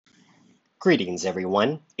Greetings,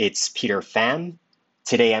 everyone. It's Peter Pham.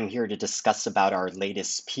 Today I'm here to discuss about our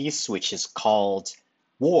latest piece, which is called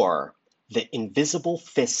War, the Invisible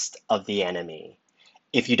Fist of the Enemy.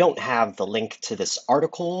 If you don't have the link to this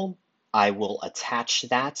article, I will attach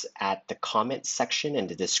that at the comment section and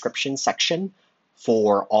the description section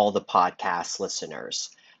for all the podcast listeners.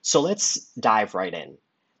 So let's dive right in.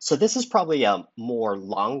 So this is probably a more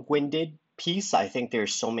long-winded piece. I think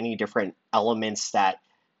there's so many different elements that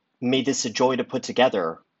made this a joy to put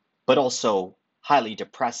together, but also highly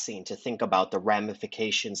depressing to think about the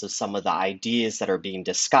ramifications of some of the ideas that are being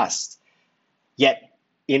discussed. Yet,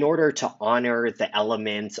 in order to honor the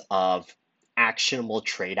element of actionable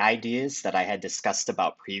trade ideas that I had discussed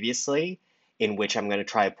about previously, in which I'm going to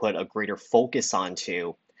try to put a greater focus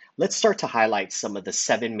onto, let's start to highlight some of the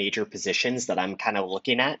seven major positions that I'm kind of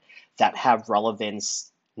looking at that have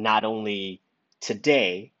relevance not only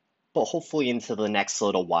today, but hopefully into the next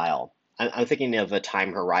little while. I'm thinking of a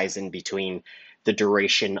time horizon between the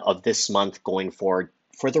duration of this month going forward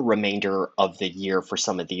for the remainder of the year for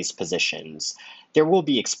some of these positions. There will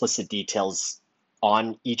be explicit details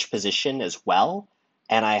on each position as well,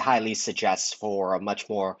 and I highly suggest for a much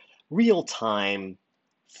more real-time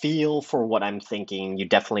feel for what I'm thinking, you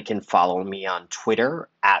definitely can follow me on Twitter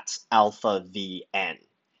at AlphaVN.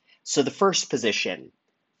 So the first position,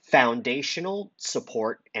 foundational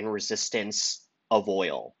support and resistance of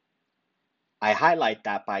oil. I highlight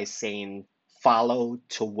that by saying follow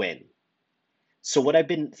to win. So what I've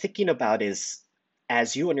been thinking about is,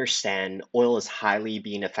 as you understand, oil is highly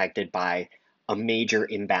being affected by a major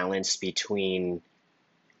imbalance between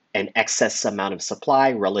an excess amount of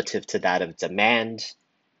supply relative to that of demand.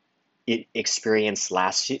 It experienced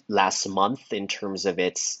last month in terms of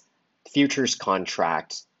its futures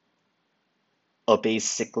contract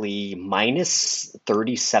basically minus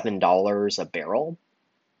 $37 a barrel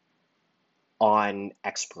on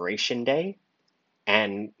expiration day,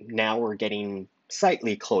 and now we're getting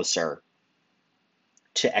slightly closer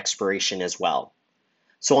to expiration as well.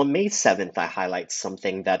 So on May 7th, I highlight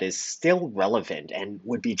something that is still relevant and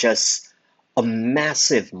would be just a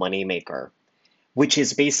massive moneymaker, which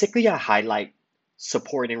is basically a highlight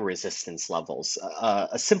support and resistance levels,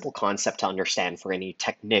 a simple concept to understand for any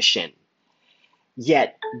technician.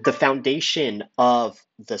 Yet the foundation of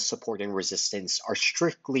the support and resistance are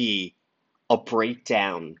strictly a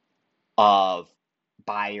breakdown of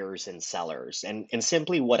buyers and sellers. And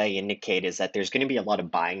simply what I indicate is that there's going to be a lot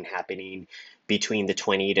of buying happening between the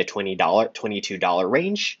 $20 to $22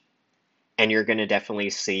 range. And you're going to definitely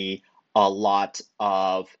see a lot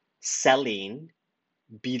of selling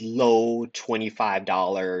below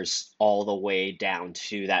 $25 all the way down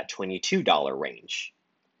to that $22 range.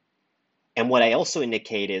 And what I also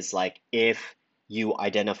indicate is like if you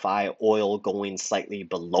identify oil going slightly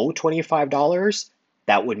below $25,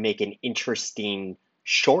 that would make an interesting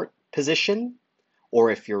short position.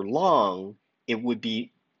 Or if you're long, it would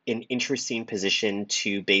be an interesting position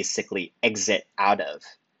to basically exit out of.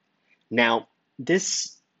 Now,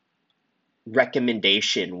 this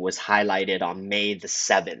recommendation was highlighted on May the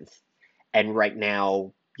 7th. And right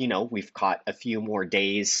now, we've caught a few more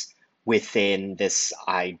days within this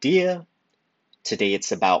idea. Today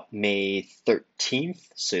it's about May 13th,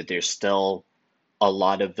 so there's still a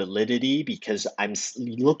lot of validity because I'm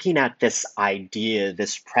looking at this idea,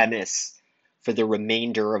 this premise for the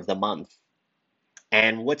remainder of the month.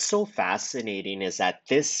 And what's so fascinating is that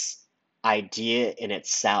this idea in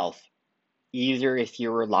itself, either if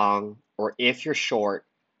you're long or if you're short,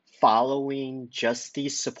 following just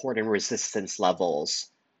these support and resistance levels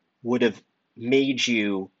would have made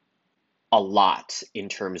you a lot in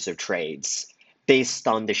terms of trades based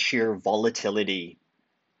on the sheer volatility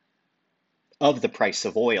of the price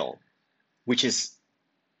of oil, which is,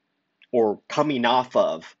 or coming off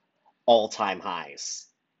of, all-time highs.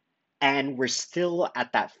 And we're still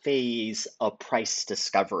at that phase of price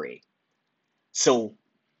discovery. So,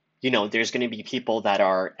 there's going to be people that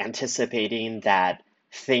are anticipating that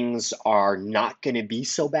things are not going to be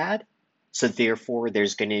so bad. So therefore,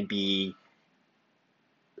 there's going to be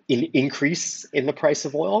an increase in the price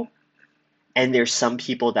of oil. And there's some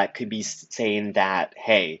people that could be saying that,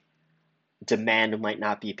 hey, demand might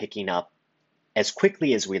not be picking up as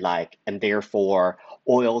quickly as we like, and therefore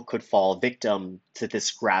oil could fall victim to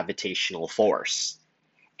this gravitational force.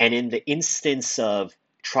 And in the instance of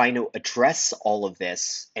trying to address all of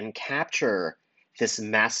this and capture this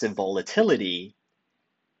massive volatility,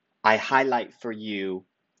 I highlight for you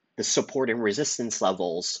the support and resistance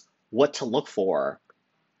levels, what to look for,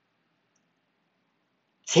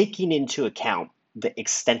 taking into account the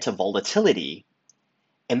extent of volatility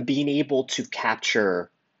and being able to capture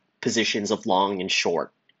positions of long and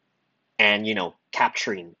short and,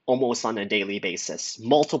 capturing almost on a daily basis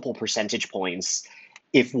multiple percentage points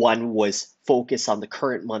if one was focused on the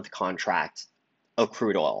current month contract of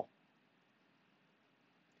crude oil.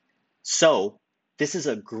 So this is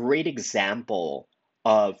a great example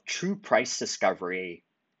of true price discovery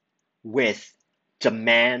with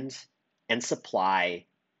demand and supply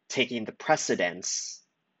taking the precedence,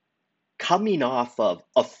 coming off of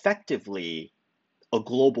effectively a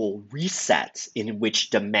global reset in which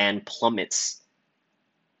demand plummets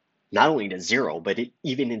not only to zero, but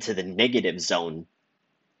even into the negative zone,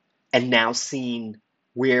 and now seeing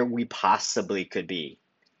where we possibly could be.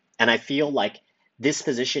 And I feel like this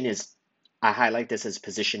position is, I highlight this as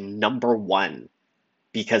position number one,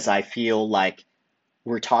 because I feel like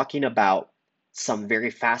we're talking about some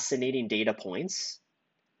very fascinating data points.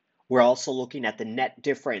 We're also looking at the net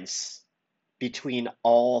difference between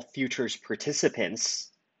all futures participants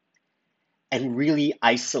and really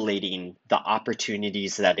isolating the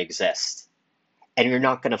opportunities that exist. And you're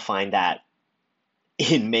not going to find that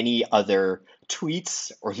in many other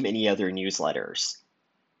tweets or many other newsletters.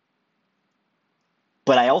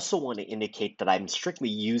 But I also want to indicate that I'm strictly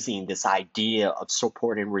using this idea of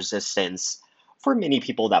support and resistance for many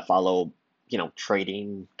people that follow,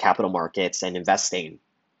 trading, capital markets, and investing.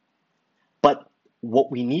 But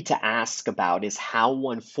what we need to ask about is how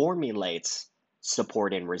one formulates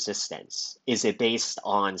support and resistance. Is it based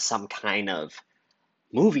on some kind of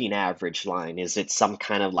moving average line? Is it some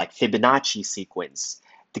kind of like Fibonacci sequence?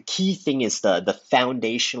 The key thing is the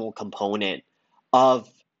foundational component of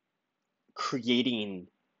creating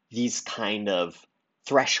these kind of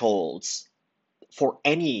thresholds for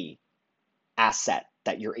any asset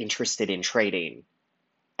that you're interested in trading.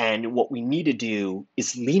 And what we need to do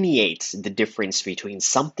is lineate the difference between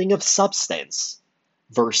something of substance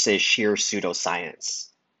versus sheer pseudoscience.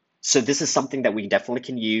 So this is something that we definitely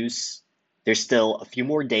can use. There's still a few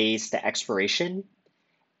more days to expiration.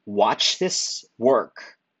 Watch this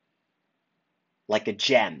work like a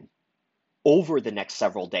gem over the next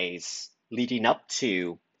several days leading up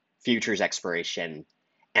to futures expiration.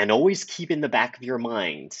 And always keep in the back of your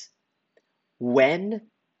mind, when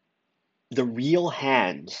the real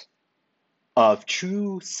hand of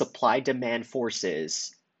true supply-demand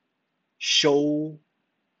forces show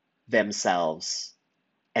themselves,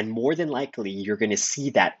 and more than likely you're going to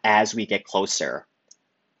see that as we get closer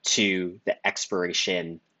to the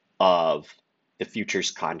expiration of the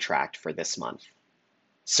futures contract for this month.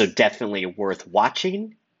 So definitely worth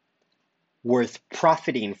watching, worth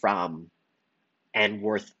profiting from, and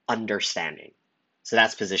worth understanding. So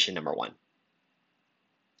that's position number one.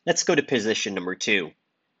 Let's go to position number two.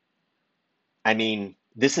 I mean,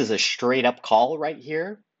 this is a straight up call right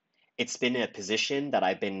here. It's been a position that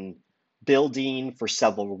I've been building for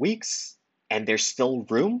several weeks, and there's still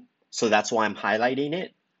room. So that's why I'm highlighting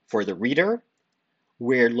it for the reader.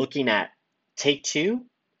 We're looking at Take-Two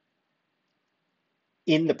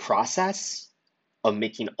in the process of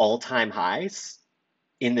making all-time highs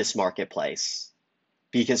in this marketplace.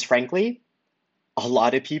 Because frankly, a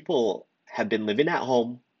lot of people have been living at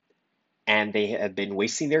home and they have been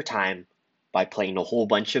wasting their time by playing a whole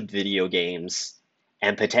bunch of video games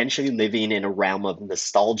and potentially living in a realm of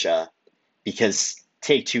nostalgia, because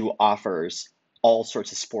Take-Two offers all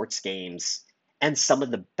sorts of sports games and some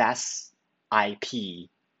of the best IP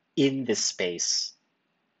in this space,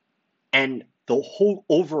 and the whole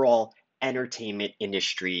overall entertainment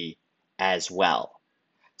industry as well.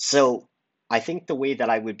 So I think the way that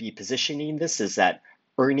I would be positioning this is that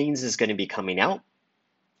earnings is going to be coming out.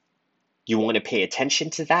 You want to pay attention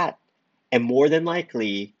to that, and more than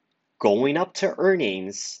likely going up to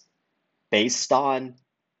earnings based on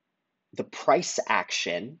the price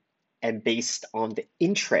action and based on the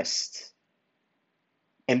interest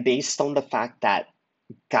and based on the fact that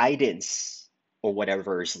guidance, or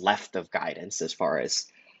whatever is left of guidance as far as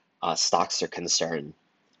stocks are concerned,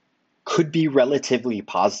 could be relatively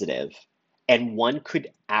positive, and one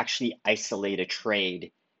could actually isolate a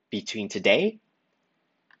trade between today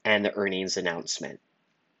and the earnings announcement.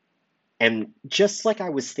 And just like I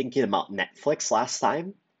was thinking about Netflix last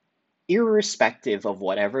time, irrespective of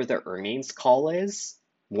whatever the earnings call is,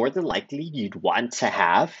 more than likely you'd want to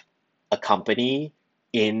have a company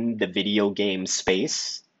in the video game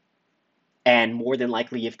space. And more than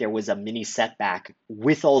likely, if there was a mini setback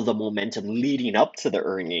with all the momentum leading up to the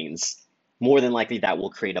earnings, more than likely that will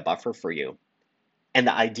create a buffer for you. And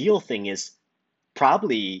the ideal thing is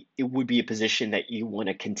probably it would be a position that you want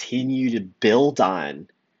to continue to build on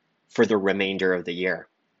for the remainder of the year.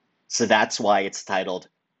 So that's why it's titled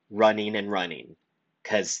Running and Running,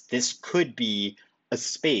 because this could be a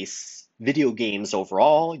space, video games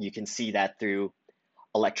overall, you can see that through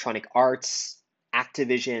Electronic Arts,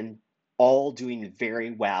 Activision, all doing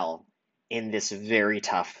very well in this very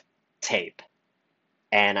tough tape.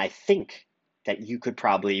 And I think that you could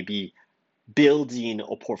probably be building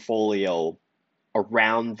a portfolio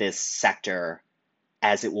around this sector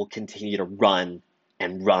as it will continue to run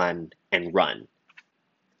and run and run.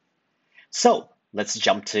 So let's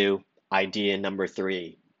jump to idea number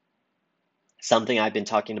 3. Something I've been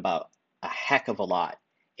talking about a heck of a lot.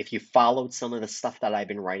 If you followed some of the stuff that I've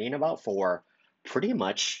been writing about for pretty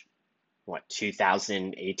much,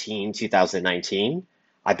 2018, 2019,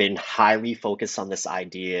 I've been highly focused on this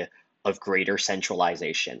idea of greater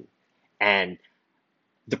centralization and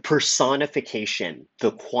the personification,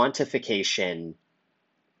 the quantification,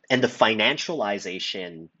 and the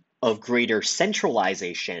financialization of greater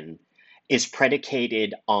centralization is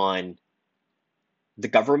predicated on the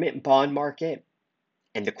government bond market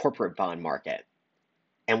and the corporate bond market.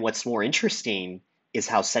 And what's more interesting is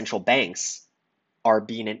how central banks are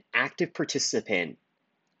being an active participant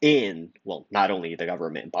in, well, not only the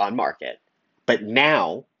government bond market, but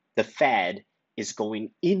now the Fed is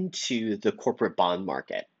going into the corporate bond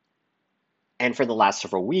market. And for the last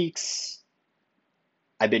several weeks,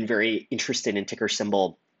 I've been very interested in ticker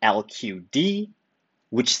symbol LQD,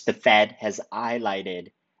 which the Fed has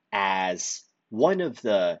highlighted as one of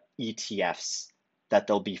the ETFs that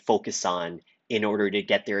they'll be focused on in order to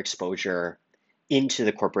get their exposure into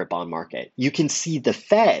the corporate bond market. You can see the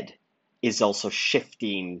Fed is also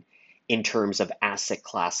shifting in terms of asset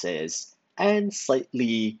classes and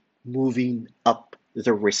slightly moving up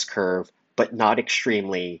the risk curve, but not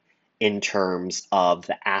extremely in terms of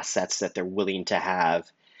the assets that they're willing to have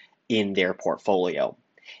in their portfolio.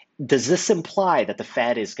 Does this imply that the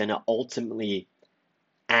Fed is going to ultimately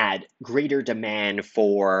add greater demand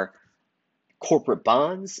for corporate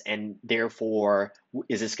bonds, and therefore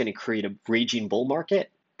is this going to create a raging bull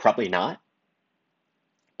market? Probably not.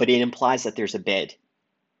 But it implies that there's a bid.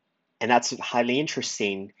 And that's highly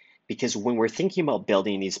interesting because when we're thinking about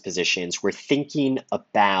building these positions, we're thinking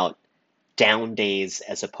about down days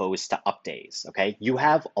as opposed to up days, okay? You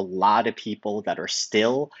have a lot of people that are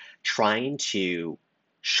still trying to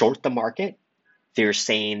short the market. They're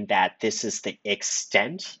saying that this is the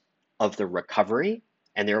extent of the recovery,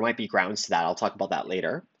 and there might be grounds to that. I'll talk about that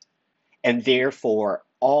later. And therefore,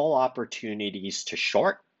 all opportunities to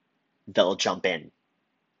short, they'll jump in.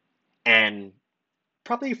 And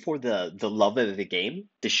probably for the love of the game,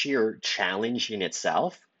 the sheer challenge in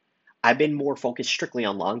itself, I've been more focused strictly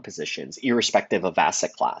on long positions, irrespective of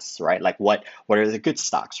asset class, right? Like what are the good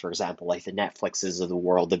stocks, for example, like the Netflixes of the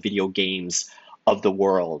world, the video games of the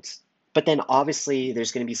world. But then obviously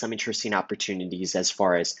there's going to be some interesting opportunities as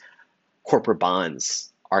far as corporate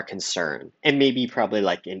bonds are concerned. And maybe probably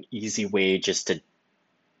like an easy way just to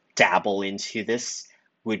dabble into this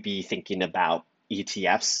would be thinking about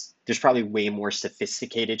ETFs. There's probably way more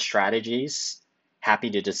sophisticated strategies. Happy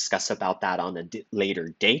to discuss about that on a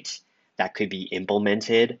later date that could be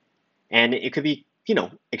implemented. And it could be,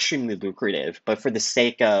 extremely lucrative. But for the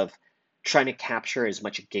sake of trying to capture as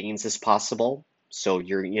much gains as possible, so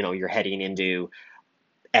you're heading into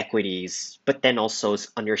equities, but then also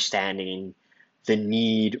understanding the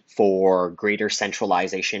need for greater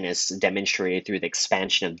centralization is demonstrated through the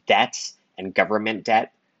expansion of debt and government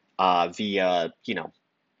debt via,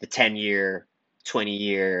 the 10-year,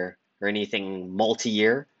 20-year, or anything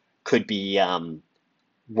multi-year could be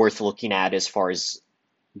worth looking at as far as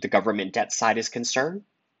the government debt side is concerned.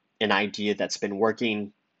 An idea that's been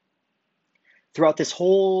working throughout this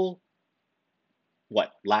whole,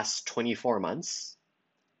 last 24 months.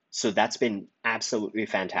 So that's been absolutely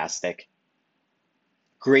fantastic.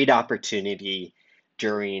 Great opportunity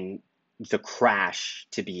during the crash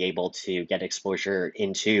to be able to get exposure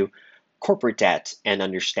into corporate debt and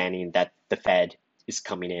understanding that the Fed is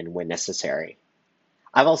coming in when necessary.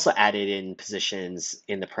 I've also added in positions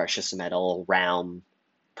in the precious metal realm,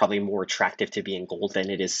 probably more attractive to be in gold than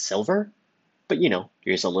it is silver. But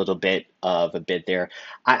there's a little bit of a bid there.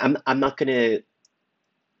 I'm not going to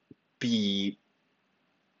be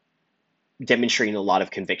demonstrating a lot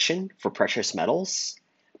of conviction for precious metals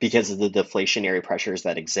because of the deflationary pressures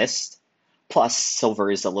that exist. Plus,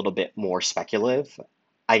 silver is a little bit more speculative.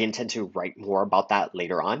 I intend to write more about that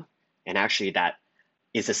later on. And actually, that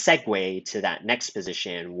is a segue to that next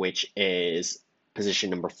position, which is position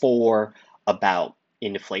number 4 about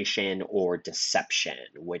inflation or deception,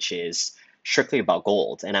 which is strictly about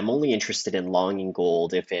gold. And I'm only interested in longing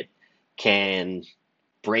gold if it can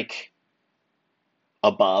break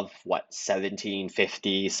above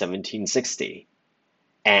 1750, 1760.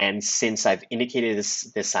 And since I've indicated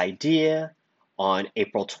this idea on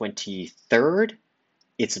April 23rd,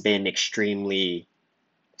 it's been extremely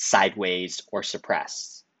sideways or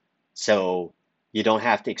suppressed. So you don't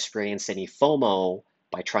have to experience any FOMO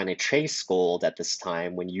by trying to chase gold at this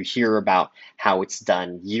time when you hear about how it's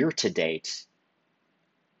done year to date.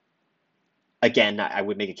 Again, I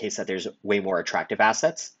would make a case that there's way more attractive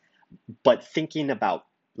assets, but thinking about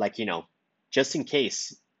like, just in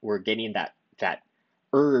case we're getting that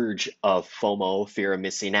urge of FOMO, fear of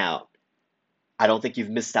missing out, I don't think you've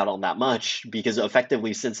missed out on that much because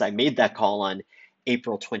effectively, since I made that call on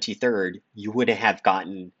April 23rd, you wouldn't have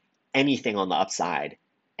gotten anything on the upside.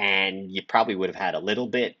 And you probably would have had a little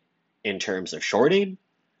bit in terms of shorting,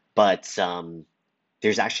 but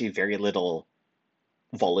there's actually very little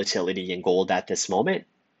volatility in gold at this moment.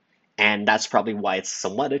 And that's probably why it's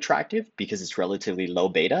somewhat attractive because it's relatively low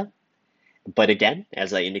beta. But again,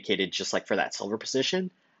 as I indicated, just like for that silver position,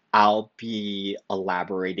 I'll be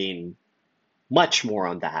elaborating much more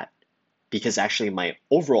on that because actually my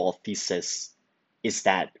overall thesis is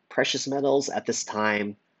that precious metals at this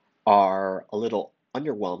time are a little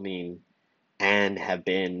underwhelming and have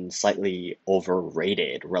been slightly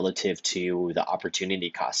overrated relative to the opportunity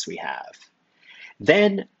costs we have.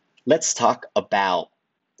 Then let's talk about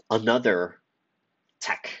another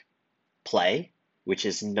tech play, which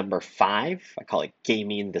is number 5. I call it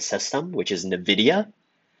gaming the system, which is NVIDIA.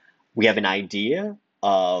 We have an idea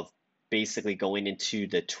of basically going into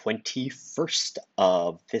the 21st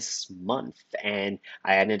of this month, and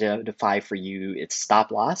I identify for you its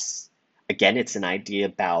stop loss. Again, it's an idea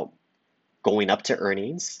about going up to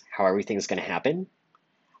earnings, how everything's going to happen.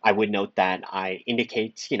 I would note that I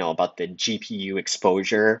indicate, about the GPU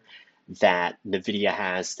exposure that NVIDIA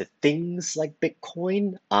has to things like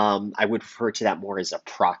Bitcoin. I would refer to that more as a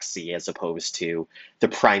proxy as opposed to the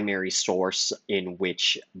primary source in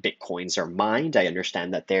which Bitcoins are mined. I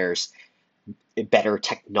understand that there's better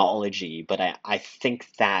technology, but I think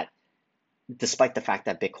that despite the fact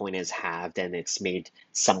that Bitcoin is halved and it's made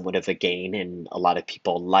somewhat of a gain and a lot of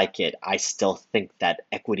people like it, I still think that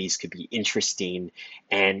equities could be interesting.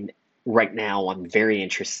 And right now, I'm very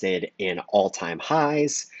interested in all-time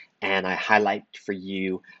highs. And I highlight for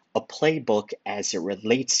you a playbook as it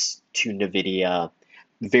relates to NVIDIA,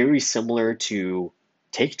 very similar to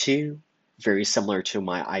Take Two, very similar to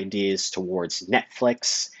my ideas towards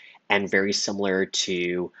Netflix, and very similar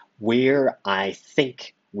to where I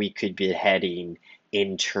think we could be heading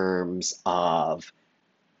in terms of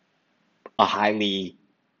a highly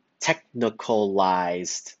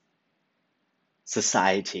technicalized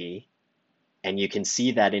society. And you can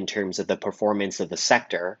see that in terms of the performance of the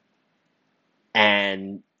sector.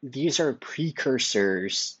 And these are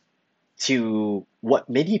precursors to what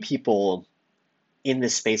many people in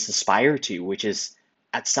this space aspire to, which is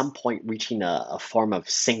at some point reaching a form of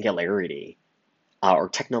singularity or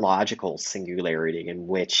technological singularity in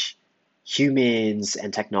which humans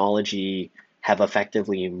and technology have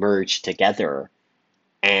effectively merged together.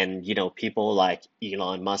 And, people like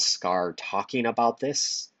Elon Musk are talking about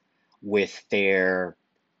this with their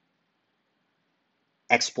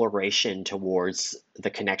exploration towards the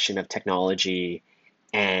connection of technology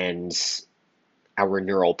and our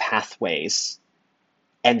neural pathways.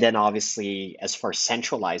 And then, obviously, as far as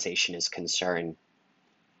centralization is concerned,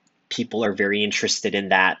 people are very interested in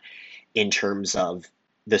that in terms of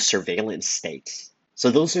the surveillance state.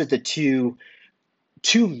 So those are the two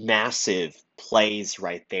massive plays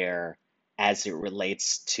right there as it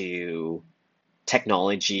relates to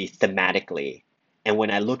technology thematically. And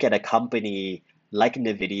when I look at a company like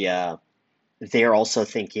NVIDIA, they're also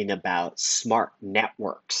thinking about smart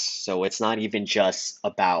networks. So it's not even just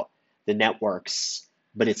about the networks,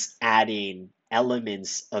 but it's adding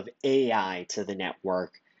elements of AI to the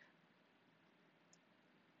network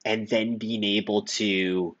and then being able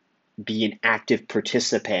to be an active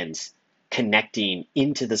participant connecting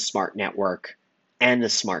into the smart network and the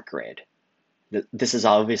smart grid. This is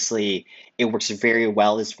obviously, it works very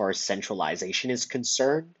well as far as centralization is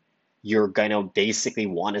concerned. You're going to basically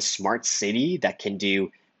want a smart city that can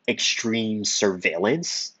do extreme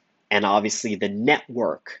surveillance. And obviously, the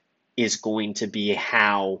network is going to be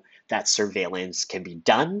how that surveillance can be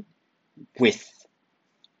done with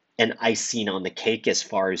an icing on the cake as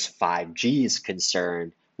far as 5G is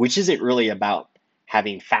concerned, which isn't really about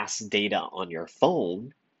having fast data on your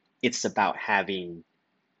phone. It's about having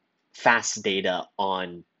fast data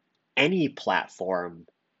on any platform.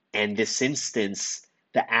 And this instance,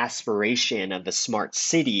 the aspiration of the smart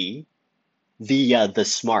city via the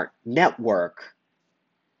smart network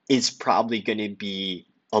is probably going to be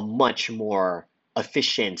a much more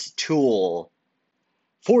efficient tool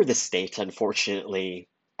for the state, unfortunately,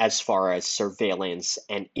 as far as surveillance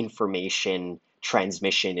and information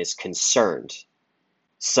transmission is concerned.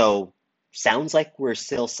 So, sounds like we're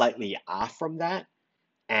still slightly off from that,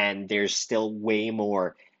 and there's still way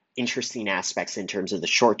more interesting aspects in terms of the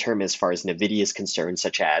short term as far as NVIDIA is concerned,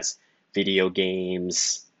 such as video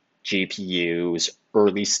games, GPUs,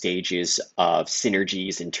 early stages of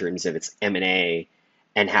synergies in terms of its M&A,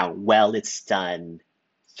 and how well it's done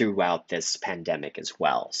throughout this pandemic as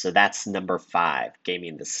well. So that's number five,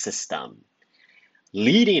 gaming the system.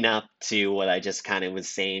 Leading up to what I just kind of was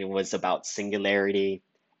saying was about singularity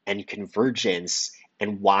and convergence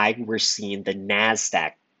and why we're seeing the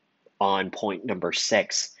NASDAQ on point number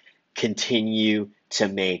six continue to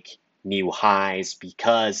make new highs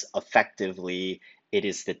because effectively it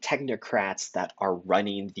is the technocrats that are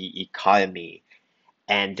running the economy.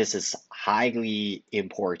 And this is highly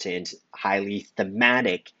important, highly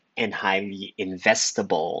thematic, and highly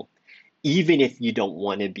investable. Even if you don't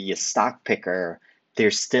want to be a stock picker,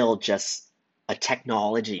 there's still just a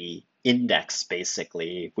technology index,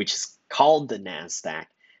 basically, which is called the NASDAQ,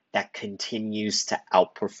 that continues to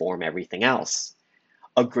outperform everything else.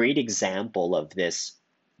 A great example of this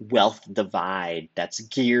wealth divide that's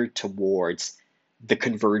geared towards the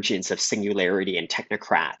convergence of singularity and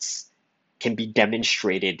technocrats can be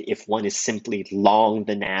demonstrated if one is simply long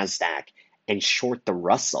the NASDAQ and short the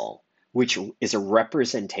Russell, which is a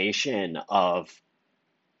representation of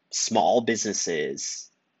small businesses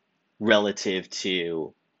relative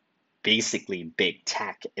to basically big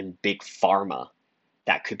tech and big pharma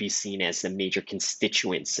that could be seen as the major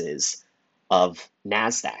constituencies of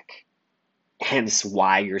NASDAQ. Hence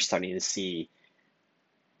why you're starting to see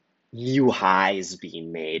new highs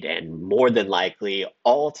being made, and more than likely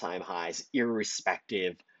all-time highs,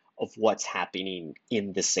 irrespective of what's happening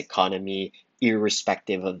in this economy,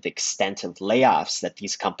 irrespective of the extent of layoffs that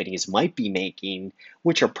these companies might be making,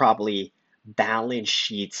 which are probably balance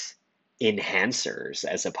sheet enhancers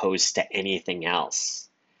as opposed to anything else.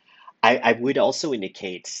 I would also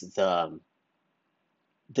indicate the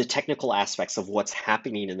technical aspects of what's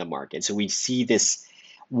happening in the market. So we see this,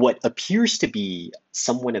 what appears to be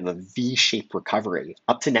somewhat of a V-shaped recovery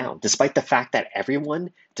up to now, despite the fact that everyone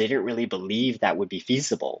didn't really believe that would be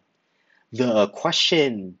feasible. The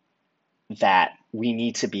question that we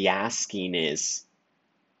need to be asking is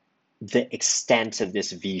the extent of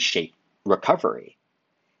this V-shaped recovery.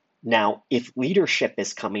 Now, if leadership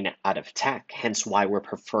is coming out of tech, hence why we're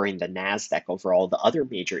preferring the NASDAQ over all the other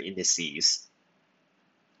major indices,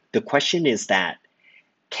 the question is that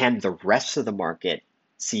can the rest of the market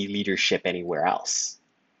see leadership anywhere else?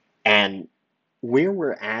 And where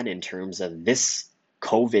we're at in terms of this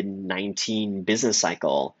COVID-19 business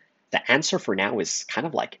cycle, the answer for now is kind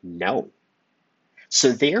of like no.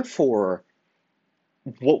 So therefore,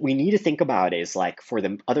 what we need to think about is like for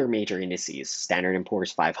the other major indices, Standard and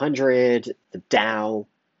Poor's 500, the Dow,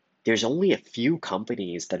 there's only a few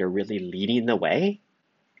companies that are really leading the way,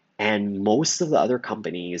 and most of the other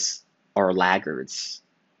companies are laggards.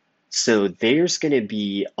 So there's going to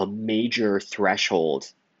be a major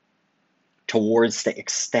threshold towards the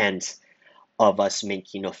extent of us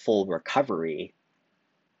making a full recovery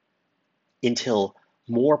until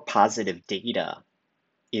more positive data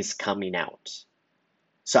is coming out.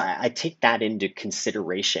 So I take that into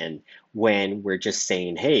consideration when we're just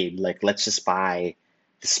saying, hey, like let's just buy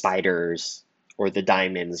the spiders or the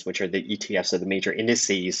diamonds, which are the ETFs of the major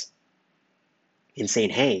indices, and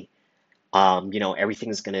saying, hey,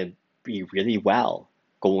 everything's going to be really well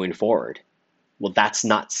going forward. Well, that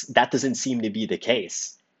doesn't seem to be the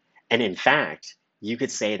case. And in fact, you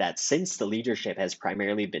could say that since the leadership has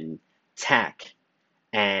primarily been tech,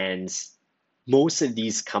 and most of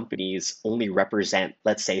these companies only represent,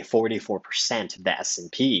 let's say, 44% of the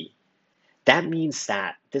S&P, that means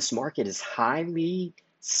that this market is highly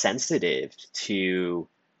sensitive to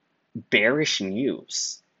bearish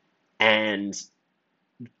news. And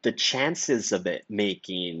the chances of it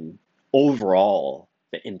making overall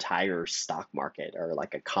the entire stock market or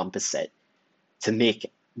like a composite to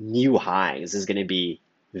make new highs is going to be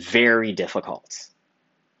very difficult.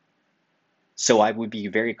 So I would be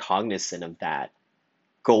very cognizant of that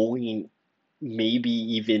going maybe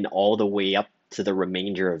even all the way up to the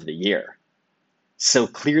remainder of the year. So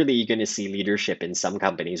clearly you're going to see leadership in some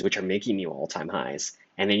companies which are making new all-time highs,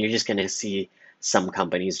 and then you're just going to see some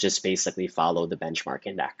companies just basically follow the benchmark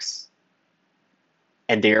index.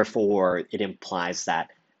 And therefore it implies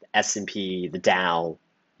that the S&P, the Dow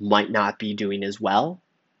might not be doing as well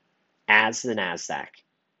as the NASDAQ.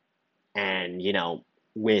 And,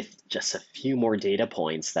 with just a few more data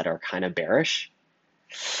points that are kind of bearish,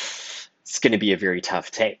 it's going to be a very tough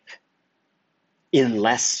tape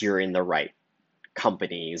unless you're in the right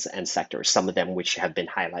companies and sectors, some of them which have been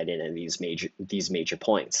highlighted in these major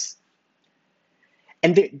points.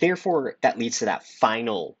 And therefore, that leads to that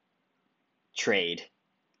final trade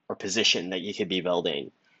or position that you could be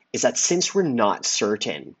building is that since we're not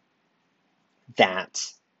certain that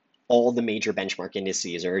all the major benchmark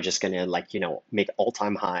indices are just going to make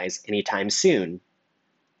all-time highs anytime soon,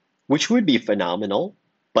 which would be phenomenal.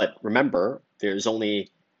 But remember, there's only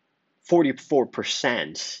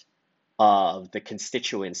 44% of the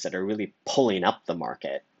constituents that are really pulling up the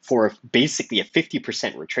market for basically a 50%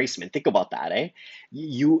 retracement. Think about that, eh?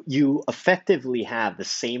 You effectively have the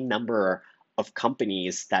same number of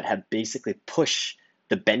companies that have basically pushed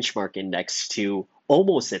the benchmark index to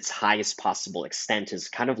almost its highest possible extent, is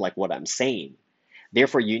kind of like what I'm saying.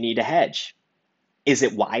 Therefore, you need a hedge. Is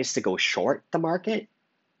it wise to go short the market?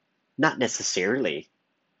 Not necessarily.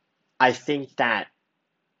 I think that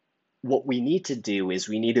what we need to do is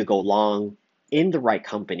we need to go long in the right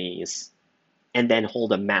companies and then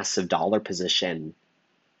hold a massive dollar position.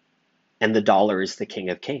 And the dollar is the king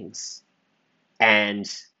of kings.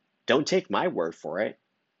 And don't take my word for it.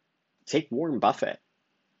 Take Warren Buffett.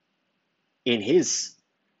 In his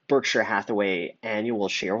Berkshire Hathaway annual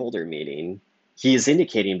shareholder meeting, he is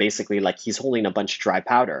indicating basically like he's holding a bunch of dry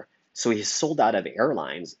powder. So he's sold out of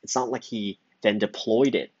airlines. It's not like he then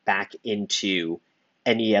deployed it back into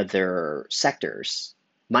any other sectors.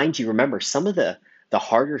 Mind you, remember, some of the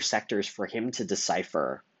harder sectors for him to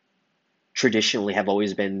decipher traditionally have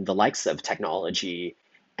always been the likes of technology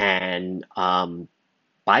and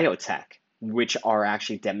biotech, which are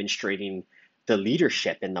actually demonstrating the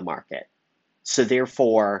leadership in the market. So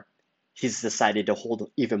therefore, he's decided to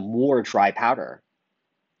hold even more dry powder.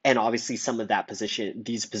 And obviously some of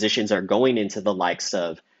these positions are going into the likes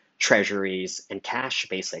of treasuries and cash,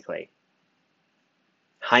 basically.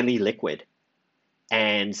 Highly liquid.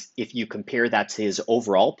 And if you compare that to his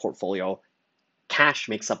overall portfolio, cash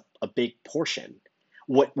makes up a big portion.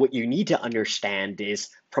 What you need to understand is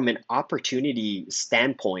from an opportunity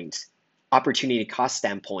cost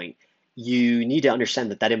standpoint, you need to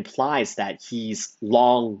understand that implies that he's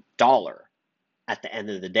long dollar at the end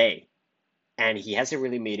of the day. And he hasn't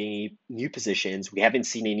really made any new positions. We haven't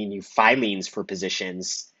seen any new filings for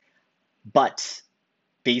positions, but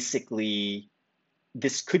basically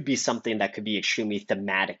this could be something that could be extremely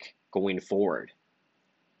thematic going forward.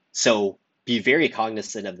 So be very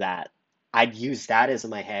cognizant of that. I'd use that as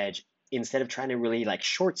my hedge instead of trying to really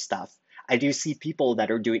short stuff. I do see people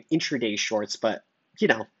that are doing intraday shorts, but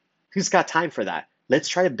who's got time for that? Let's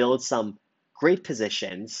try to build some great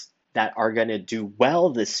positions that are going to do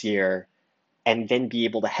well this year and then be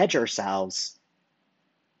able to hedge ourselves,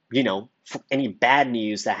 for any bad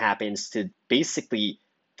news that happens to basically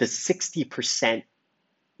the 60%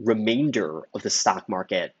 remainder of the stock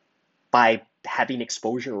market by having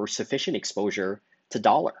exposure or sufficient exposure to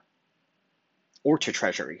dollar or to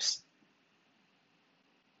treasuries.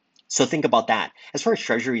 So think about that. As far as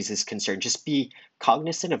treasuries is concerned, just be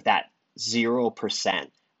cognizant of that 0%.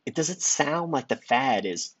 It doesn't sound like the Fed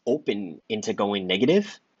is open into going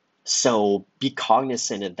negative. So be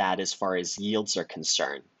cognizant of that as far as yields are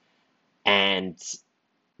concerned. And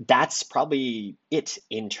that's probably it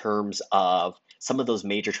in terms of some of those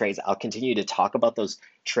major trades. I'll continue to talk about those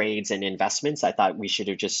trades and investments. I thought we should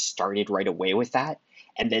have just started right away with that,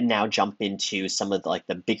 and then now jump into some of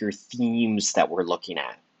the bigger themes that we're looking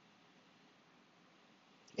at.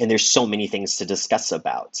 And there's so many things to discuss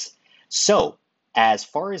about. So as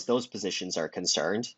far as those positions are concerned,